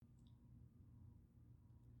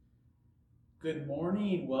Good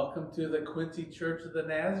morning. Welcome to the Quincy Church of the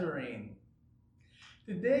Nazarene.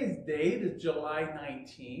 Today's date is July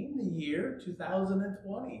 19, the year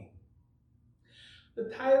 2020.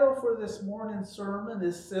 The title for this morning's sermon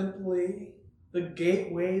is simply The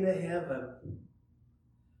Gateway to Heaven.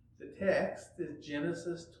 The text is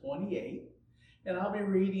Genesis 28, and I'll be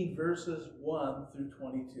reading verses 1 through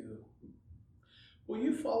 22. Will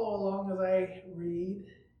you follow along as I read?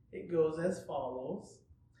 It goes as follows.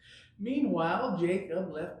 Meanwhile,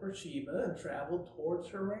 Jacob left Beersheba and traveled towards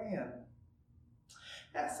Haran.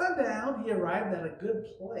 At sundown, he arrived at a good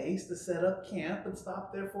place to set up camp and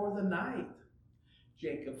stopped there for the night.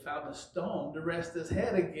 Jacob found a stone to rest his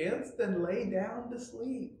head against and lay down to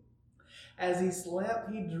sleep. As he slept,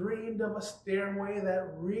 he dreamed of a stairway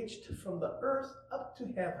that reached from the earth up to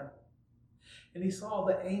heaven. And he saw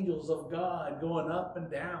the angels of God going up and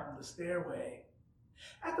down the stairway.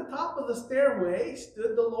 At the top of the stairway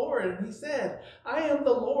stood the Lord, and he said, I am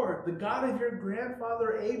the Lord, the God of your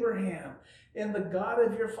grandfather Abraham, and the God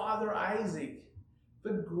of your father Isaac.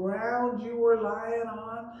 The ground you were lying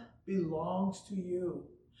on belongs to you.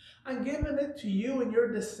 I'm giving it to you and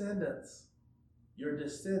your descendants. Your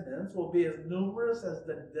descendants will be as numerous as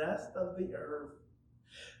the dust of the earth.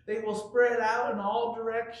 They will spread out in all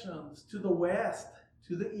directions, to the west,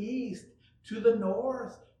 to the east, to the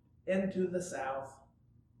north, and to the south.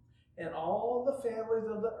 And all the families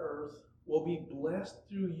of the earth will be blessed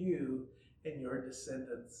through you and your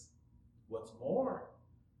descendants. What's more,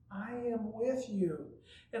 I am with you,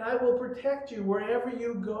 and I will protect you wherever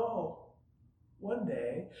you go. One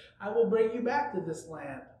day, I will bring you back to this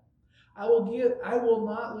land. I will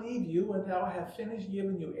not leave you until I have finished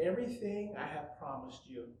giving you everything I have promised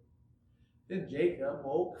you. Then Jacob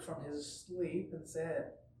woke from his sleep and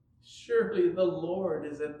said, Surely the Lord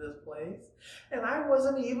is in this place, and I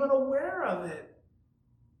wasn't even aware of it.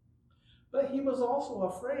 But he was also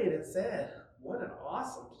afraid and said, What an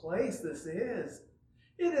awesome place this is.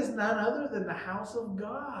 It is none other than the house of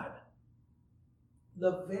God,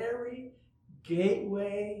 the very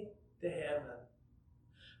gateway to heaven.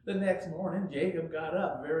 The next morning, Jacob got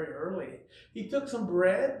up very early. He took some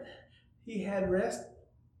bread He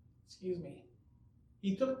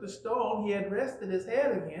took the stone he had rested his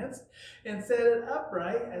head against and set it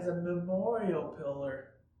upright as a memorial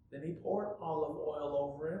pillar. Then he poured olive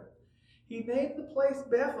oil over it. He named the place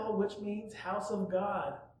Bethel, which means house of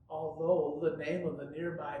God, although the name of the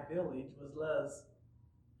nearby village was Luz.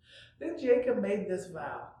 Then Jacob made this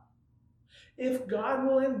vow. If God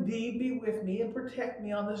will indeed be with me and protect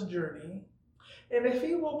me on this journey, and if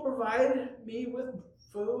he will provide me with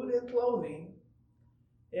food and clothing,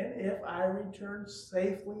 and if I return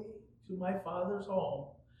safely to my father's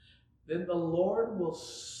home, then the Lord will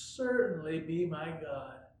certainly be my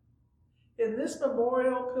God. And this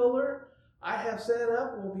memorial pillar I have set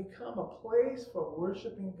up will become a place for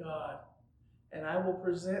worshiping God, and I will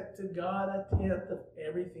present to God a tenth of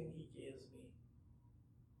everything he gives me.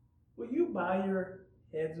 Will you bow your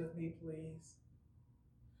heads with me, please?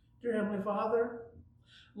 Dear Heavenly Father,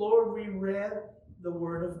 Lord, we read the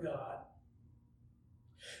Word of God.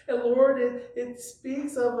 And Lord, it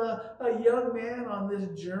speaks of a young man on this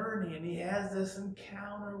journey, and he has this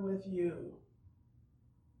encounter with you.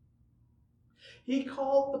 He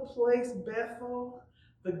called the place Bethel,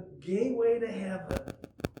 the gateway to heaven.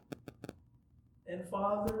 And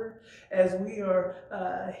Father, as we are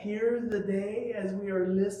here today, as we are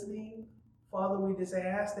listening, Father, we just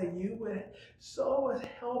ask that you would so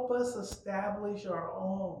help us establish our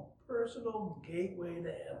own personal gateway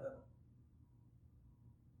to heaven.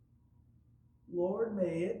 Lord,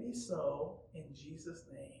 may it be so in Jesus'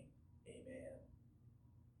 name. Amen.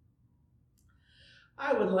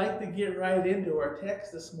 I would like to get right into our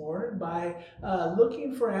text this morning by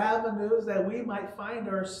looking for avenues that we might find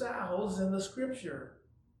ourselves in the scripture.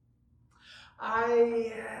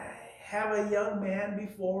 I have a young man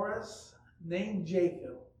before us named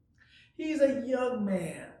Jacob. He's a young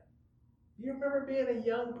man. Do you remember being a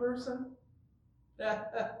young person?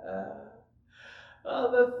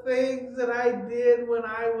 The things that I did when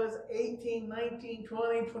I was 18, 19,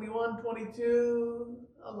 20, 21, 22,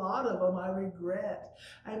 a lot of them I regret.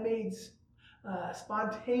 I made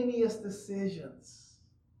spontaneous decisions.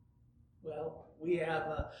 Well, we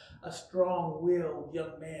have a strong-willed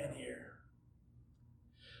young man here.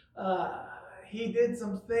 He did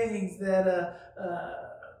some things that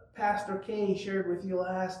Pastor Kay shared with you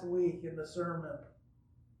last week in the sermon.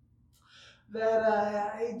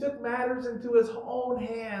 That he took matters into his own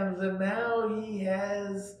hands, and now he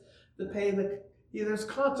has to pay there's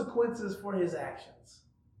consequences for his actions.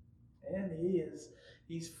 And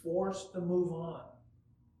he's forced to move on.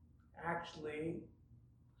 Actually,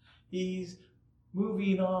 he's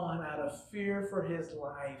moving on out of fear for his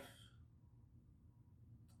life.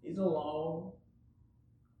 He's alone.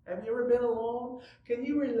 Have you ever been alone? Can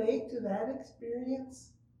you relate to that experience?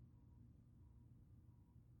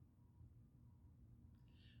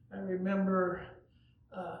 I remember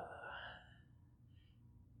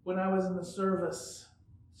when I was in the service,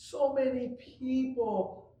 so many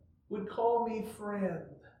people would call me friend.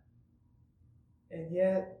 And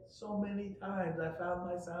yet, so many times I found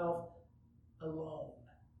myself alone.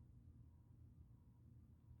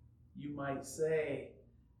 You might say,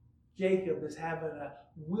 Jacob is having a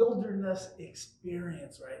wilderness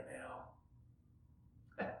experience right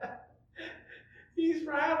now. He's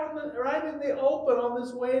right in the open on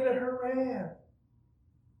this way to Haran.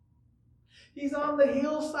 He's on the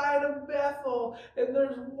hillside of Bethel, and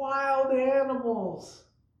there's wild animals,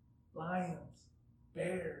 lions,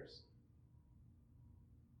 bears.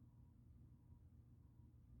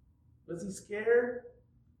 Was he scared?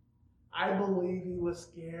 I believe he was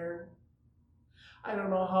scared. I don't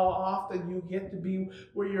know how often you get to be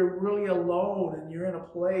where you're really alone and you're in a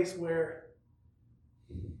place where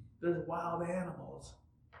there's wild animals.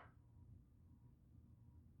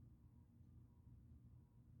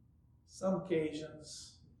 Some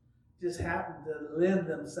occasions just happen to lend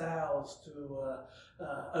themselves to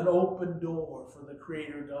an open door for the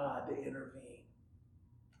Creator God to intervene.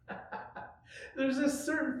 There's just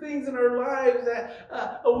certain things in our lives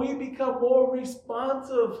that we become more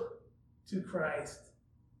responsive to Christ.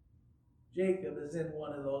 Jacob is in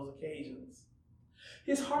one of those occasions.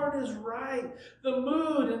 His heart is right. The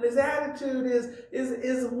mood and his attitude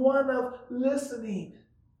is one of listening.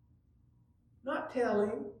 Not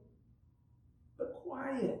telling, but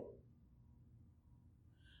quiet.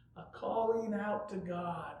 A calling out to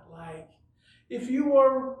God, like, if you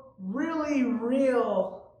are really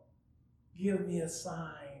real, give me a sign.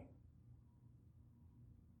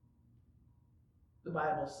 The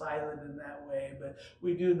Bible's silent in that way, but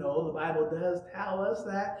we do know the Bible does tell us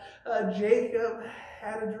that Jacob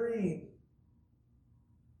had a dream.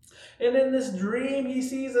 And in this dream, he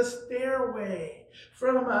sees a stairway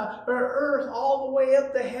from earth all the way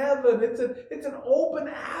up to heaven. It's an open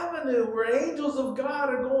avenue where angels of God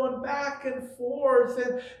are going back and forth.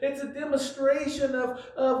 And it's a demonstration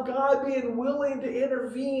of God being willing to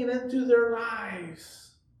intervene into their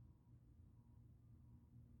lives.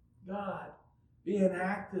 God being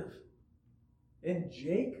active in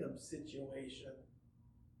Jacob's situation.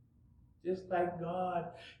 Just like God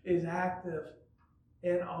is active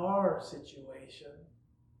in our situation.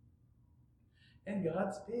 And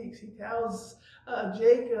God speaks. He tells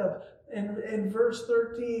Jacob in verse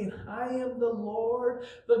 13, I am the Lord,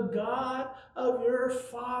 the God of your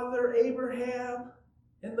father Abraham,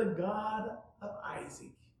 and the God of Isaac.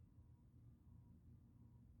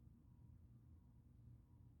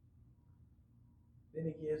 Then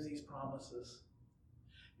he gives these promises.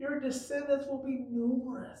 Your descendants will be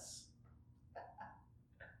numerous.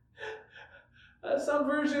 Some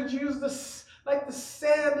versions use like the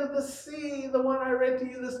sand of the sea. The one I read to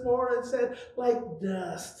you this morning said like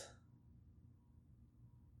dust.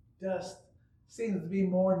 Dust seems to be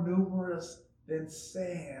more numerous than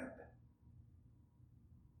sand.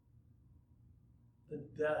 The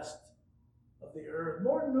dust of the earth,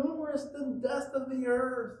 more numerous than dust of the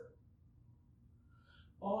earth.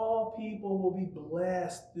 All people will be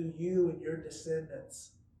blessed through you and your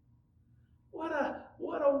descendants. What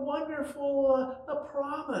a wonderful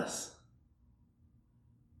promise.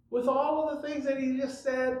 With all of the things that he just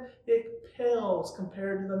said, it pales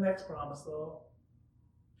compared to the next promise, though.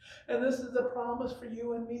 And this is a promise for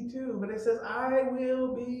you and me too. But it says, I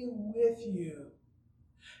will be with you,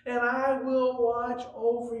 and I will watch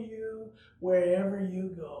over you wherever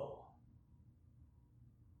you go.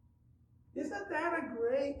 Isn't that a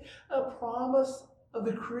great promise of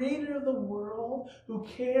the Creator of the world who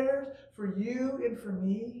cares for you and for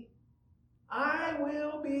me? I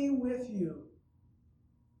will be with you.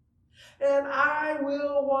 And I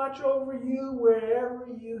will watch over you wherever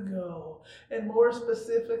you go. And more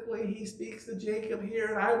specifically, he speaks to Jacob here,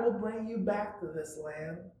 and I will bring you back to this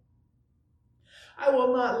land. I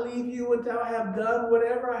will not leave you until I have done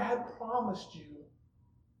whatever I have promised you.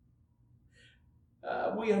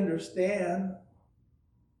 We understand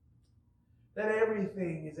that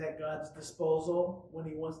everything is at God's disposal when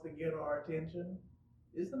he wants to get our attention.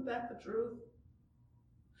 Isn't that the truth?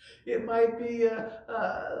 It might be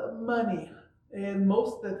money. And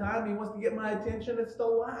most of the time he wants to get my attention, it's the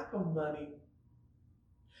lack of money.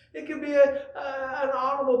 It could be an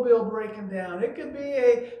automobile breaking down. It could be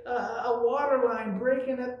a water line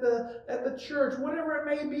breaking at the church. Whatever it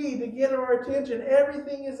may be to get our attention.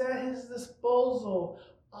 Everything is at his disposal.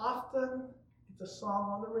 Often it's a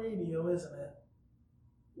song on the radio, isn't it?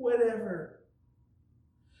 Whatever.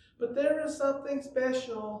 But there is something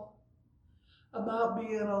special about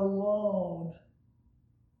being alone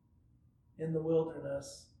in the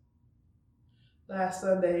wilderness. Last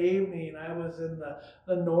Sunday evening, I was in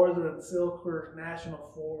the northern Silkworth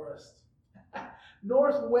National Forest,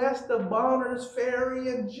 northwest of Bonner's Ferry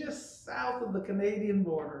and just south of the Canadian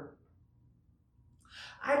border.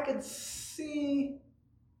 I could see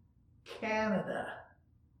Canada.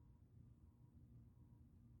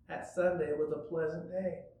 That Sunday was a pleasant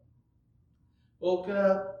day. Woke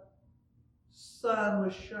up, sun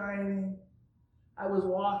was shining. I was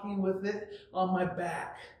walking with it on my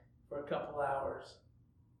back for a couple hours.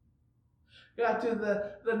 Got to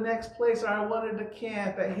the next place I wanted to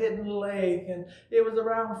camp at Hidden Lake, and it was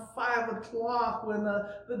around 5 o'clock when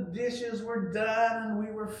the dishes were done and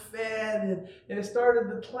we were fed, and it started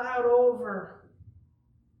to cloud over.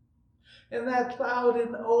 And that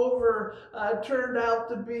clouding over turned out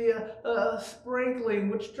to be a sprinkling,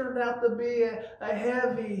 which turned out to be a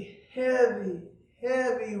heavy, heavy,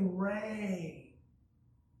 heavy rain.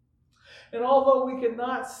 And although we could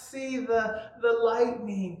not see the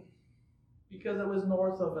lightning because it was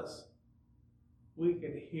north of us, we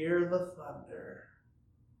could hear the thunder.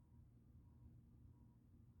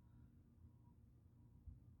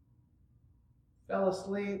 Fell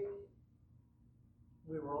asleep.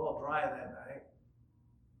 We were all dry that night.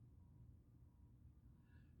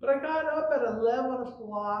 But I got up at 11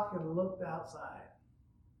 o'clock and looked outside.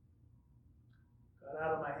 Got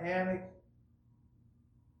out of my hammock.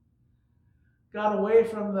 Got away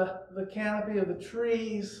from the canopy of the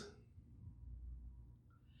trees.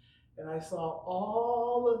 And I saw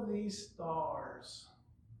all of these stars.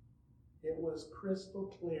 It was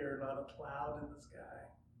crystal clear, not a cloud in the sky.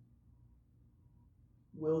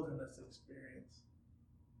 Wilderness experience.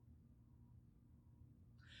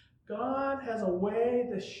 God has a way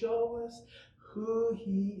to show us who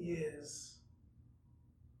He is.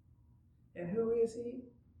 And who is He?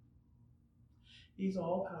 He's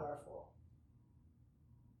all powerful.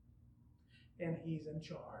 And He's in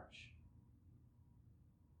charge.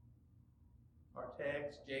 Our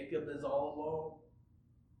text, Jacob is all alone.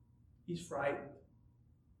 He's frightened.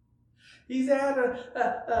 He's at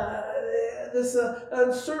this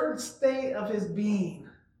uncertain state of his being.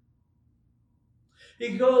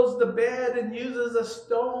 He goes to bed and uses a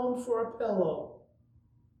stone for a pillow.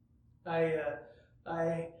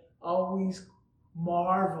 I always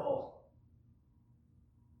marvel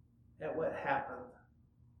at what happened.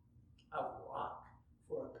 A rock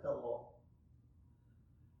for a pillow.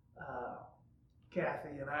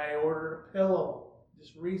 Kathy and I ordered a pillow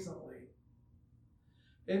just recently.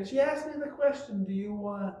 And she asked me the question, do you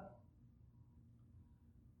want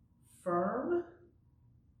firm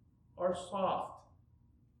or soft?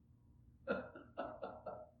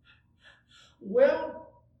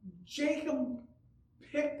 Well, Jacob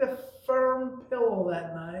picked a firm pillow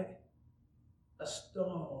that night, a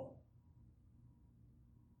stone,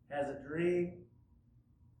 as a dream.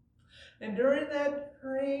 And during that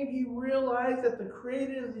dream, he realized that the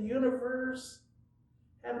creator of the universe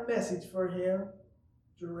had a message for him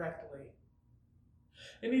directly.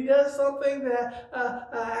 And he does something that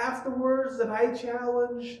afterwards that I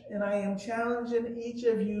challenge, and I am challenging each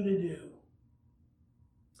of you to do.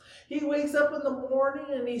 He wakes up in the morning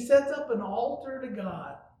and he sets up an altar to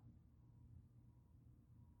God.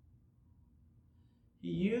 He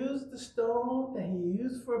used the stone that he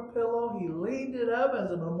used for a pillow. He leaned it up as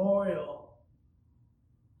a memorial.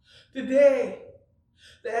 Today,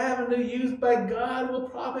 the avenue used by God will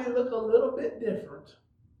probably look a little bit different.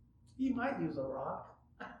 He might use a rock.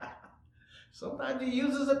 Sometimes he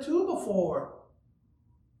uses a 2x4.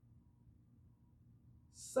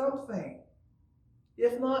 Something,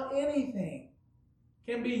 if not anything,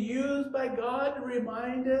 can be used by God to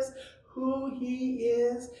remind us who He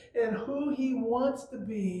is and who He wants to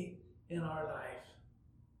be in our life.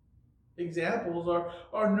 Examples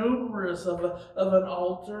are numerous of an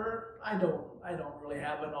altar. I don't really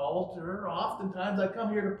have an altar. Oftentimes I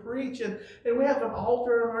come here to preach and we have an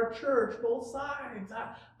altar in our church, both sides.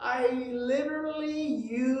 I literally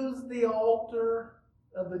use the altar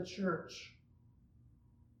of the church.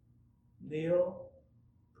 Kneel,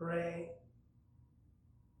 pray.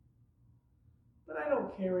 But I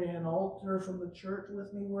don't carry an altar from the church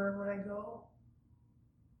with me wherever I go.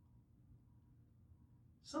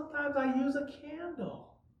 Sometimes I use a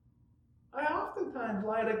candle I oftentimes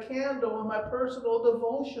light a candle in my personal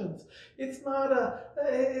devotions. It's not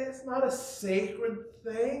a sacred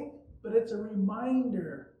thing, but it's a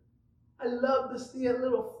reminder. I love to see a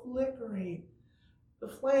little flickering. The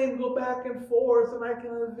flame go back and forth, and I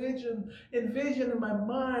can envision in my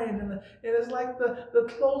mind, and it's like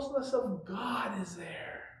the closeness of God is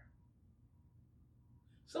there.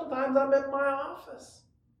 Sometimes I'm in my office.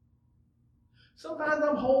 Sometimes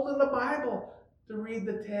I'm holding the Bible to read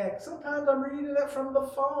the text. Sometimes I'm reading it from the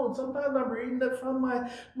phone. Sometimes I'm reading it from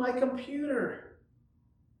my computer.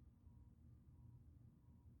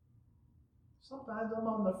 Sometimes I'm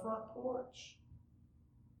on the front porch.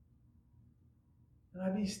 And I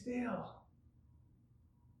be still.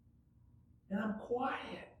 And I'm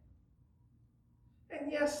quiet. And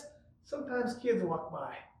yes, sometimes kids walk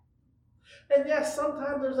by. And yes,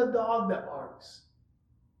 sometimes there's a dog that barks.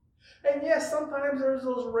 And yes, sometimes there's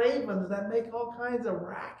those ravens that make all kinds of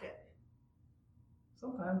racket.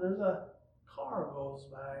 Sometimes there's a car goes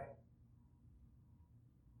by.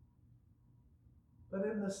 But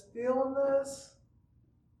in the stillness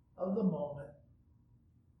of the moment,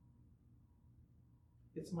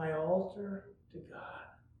 it's my altar to God.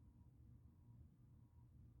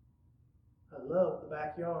 I love the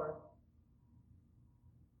backyard.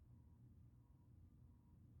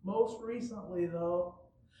 Most recently, though,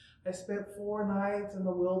 I spent 4 nights in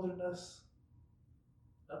the wilderness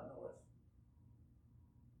up north.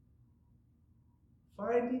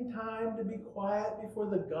 Finding time to be quiet before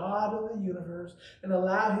the God of the universe and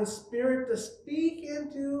allow His Spirit to speak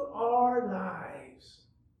into our lives.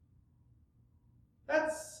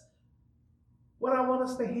 That's what I want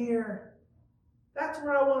us to hear. That's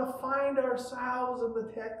where I want to find ourselves in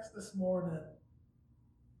the text this morning.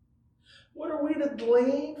 What are we to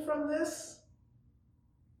glean from this?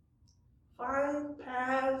 Find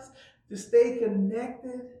paths to stay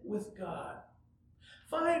connected with God.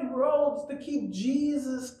 Find roads to keep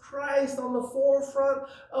Jesus Christ on the forefront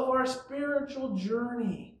of our spiritual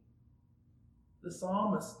journey. The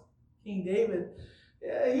psalmist, King David,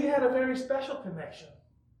 he had a very special connection.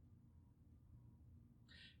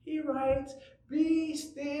 He writes, "Be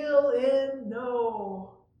still and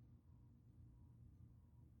know."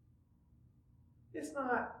 It's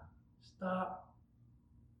not stop,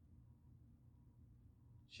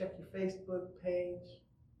 check your Facebook page,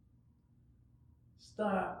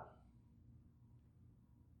 stop,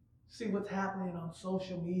 see what's happening on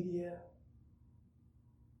social media.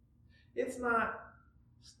 It's not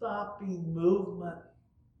stopping movement.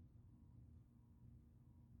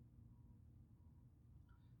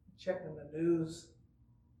 Checking the news.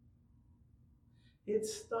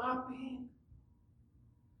 It's stopping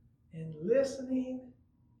and listening,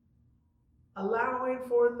 allowing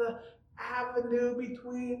for the avenue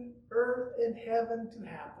between earth and heaven to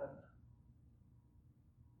happen.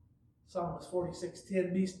 Psalms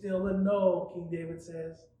 46:10, "Be still and know," King David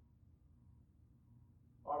says.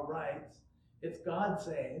 Or writes, it's God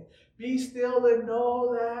saying, "Be still and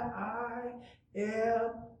know that I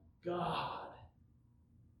am God."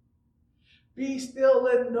 Be still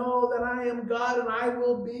and know that I am God, and I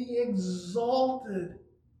will be exalted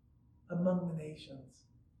among the nations.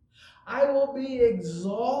 I will be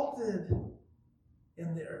exalted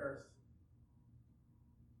in the earth.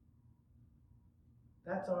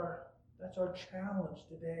 That's our challenge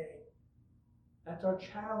today. That's our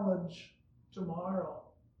challenge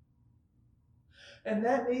tomorrow. And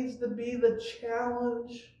that needs to be the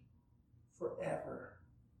challenge forever.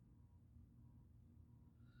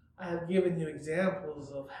 I have given you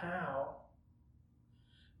examples of how.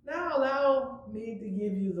 Now allow me to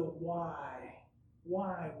give you the why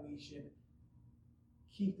we should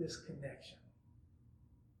keep this connection.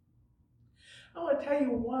 I want to tell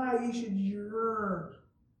you why you should yearn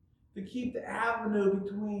to keep the avenue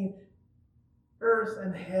between earth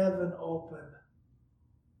and heaven open.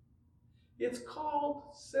 It's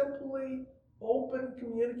called simply open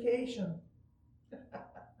communication.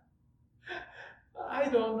 I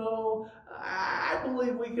don't know. I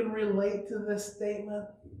believe we can relate to this statement.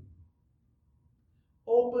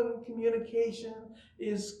 Open communication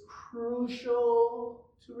is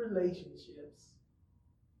crucial to relationships.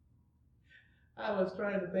 I was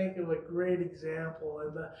trying to think of a great example,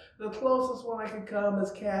 and the closest one I could come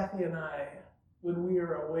is Kathy and I when we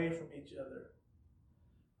are away from each other.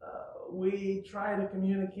 We try to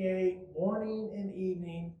communicate morning and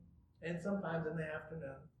evening, and sometimes in the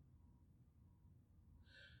afternoon.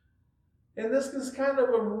 And this is kind of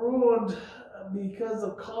ruined because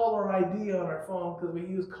of caller ID on our phone, because we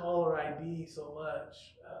use caller ID so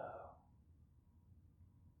much.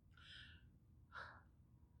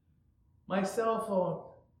 My cell phone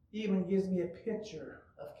even gives me a picture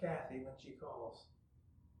of Kathy when she calls.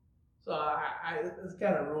 So this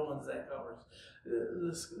kind of ruins that conversation.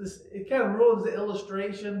 It kind of ruins the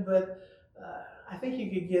illustration, but I think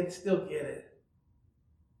you could still get it.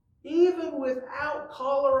 Even without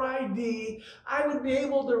caller ID, I would be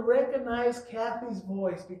able to recognize Kathy's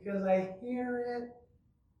voice because I hear it.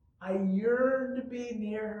 I yearn to be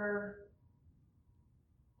near her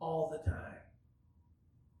all the time.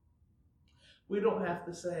 We don't have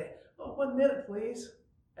to say, "Oh, 1 minute, please,"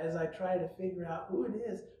 as I try to figure out who it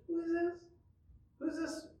is. Who is this? Who's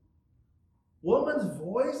this woman's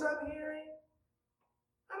voice I'm hearing?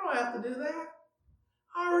 I don't have to do that.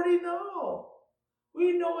 I already know.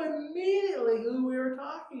 We know immediately who we were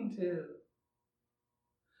talking to.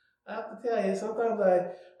 I have to tell you, sometimes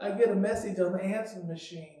I get a message on the answering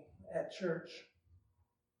machine at church.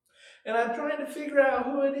 And I'm trying to figure out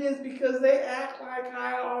who it is because they act like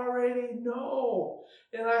I already know.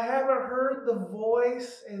 And I haven't heard the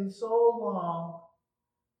voice in so long,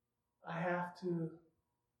 I have to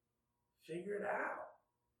figure it out.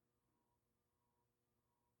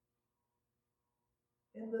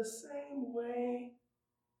 In the same way,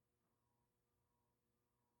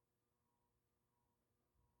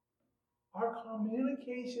 our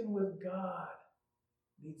communication with God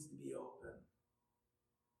needs to be open.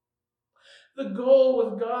 The goal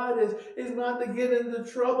with God is not to get into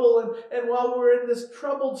trouble, and while we're in this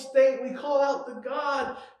troubled state, we call out to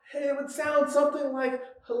God. Hey, it would sound something like,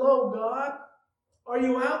 "Hello, God, are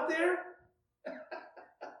you out there?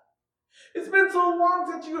 It's been so long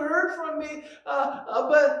since you heard from me,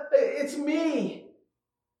 but it's me.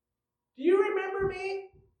 Do you remember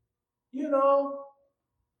me? You know,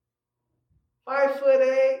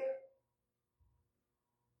 5'8".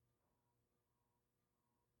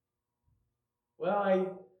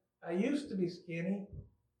 Well, I used to be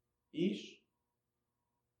skinny-ish.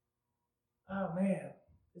 Oh man,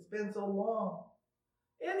 it's been so long.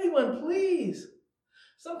 Anyone, please."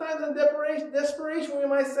 Sometimes in desperation, we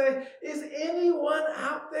might say, "Is anyone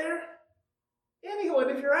out there? Anyone,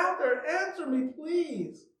 if you're out there, answer me,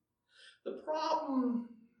 please." The problem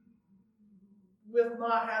with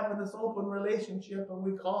not having this open relationship and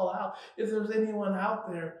we call out, if there's anyone out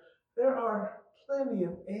there, there are plenty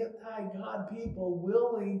of anti-God people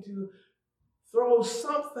willing to throw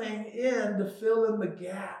something in to fill in the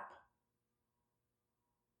gap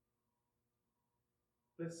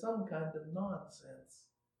with some kind of nonsense.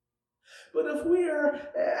 But if we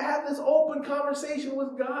have this open conversation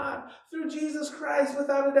with God through Jesus Christ,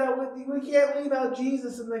 without a doubt, we can't leave out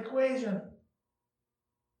Jesus in the equation.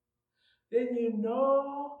 Then you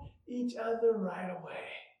know each other right away.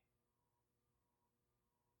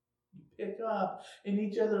 You pick up in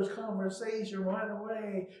each other's conversation right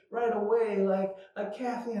away, like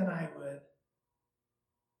Kathy and I would.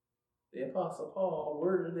 The Apostle Paul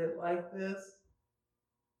worded it like this: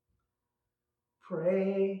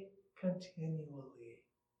 pray continually.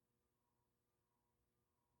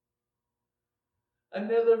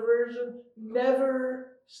 Another version,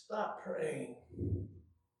 never stop praying.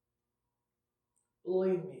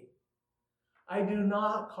 Believe me, I do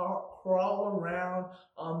not crawl around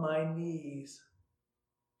on my knees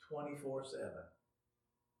 24/7.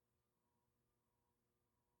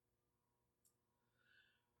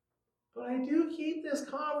 But I do keep this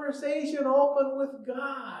conversation open with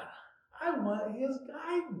God. I want His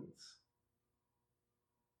guidance.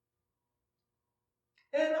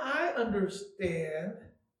 And I understand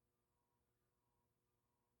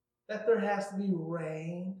that there has to be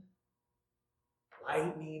rain,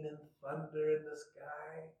 lightning, and thunder in the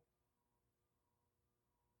sky.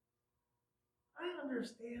 I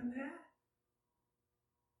understand that.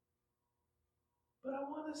 But I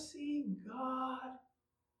want to see God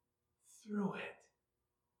through it.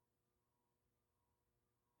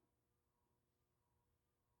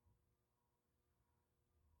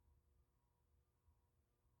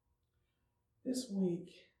 This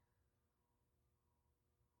week,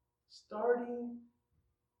 starting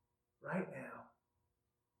right now,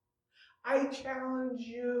 I challenge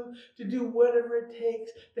you to do whatever it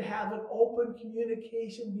takes to have an open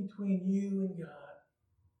communication between you and God.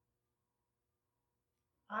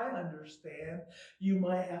 I understand you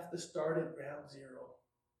might have to start at ground zero.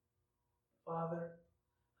 Father,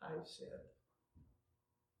 I've sinned.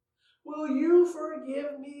 Will you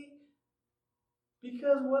forgive me?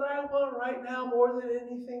 Because what I want right now more than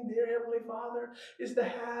anything, dear Heavenly Father, is to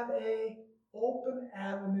have an open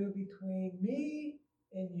avenue between me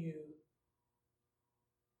and you.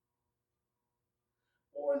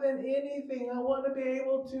 More than anything, I want to be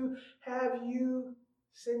able to have you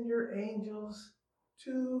send your angels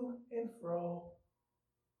to and fro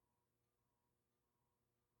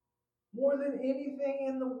More than anything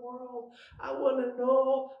in the world, I want to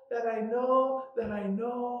know that I know that I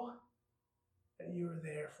know that you are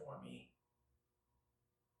there for me.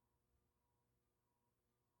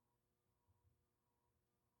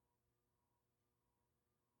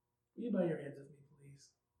 Will you bow your heads with me, please?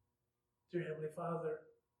 Dear Heavenly Father,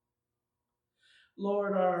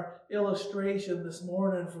 Lord, our illustration this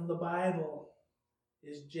morning from the Bible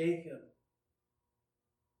is Jacob,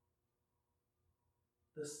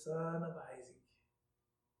 the son of Isaac.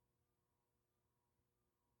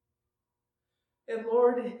 And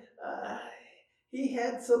Lord, he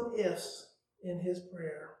had some ifs in his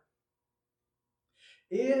prayer.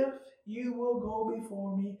 If you will go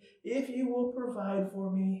before me, if you will provide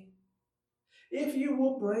for me, if you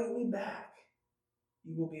will bring me back,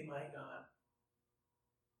 you will be my God.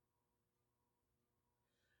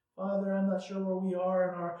 Father, I'm not sure where we are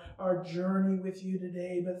in our journey with you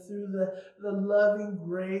today, but through the loving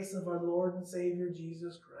grace of our Lord and Savior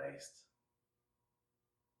Jesus Christ,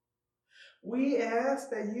 we ask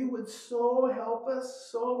that you would so help us,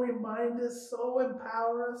 so remind us, so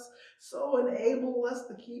empower us, so enable us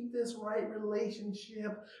to keep this right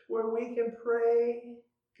relationship where we can pray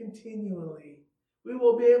continually. We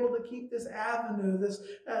will be able to keep this avenue, this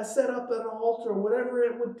set up an altar, whatever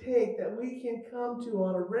it would take, that we can come to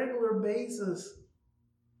on a regular basis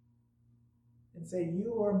and say,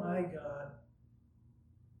 you are my God.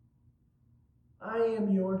 I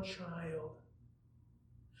am your child.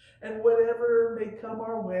 And whatever may come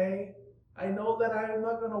our way, I know that I am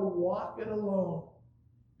not going to walk it alone,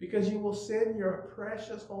 because you will send your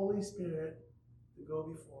precious Holy Spirit to go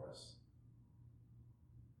before us.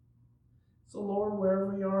 So Lord,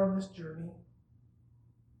 wherever we are in this journey,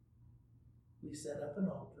 we set up an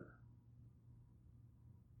altar.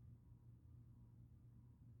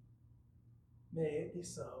 May it be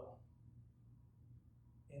so.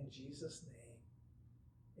 In Jesus' name,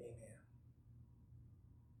 amen.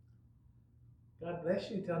 God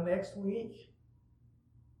bless you. Till next week.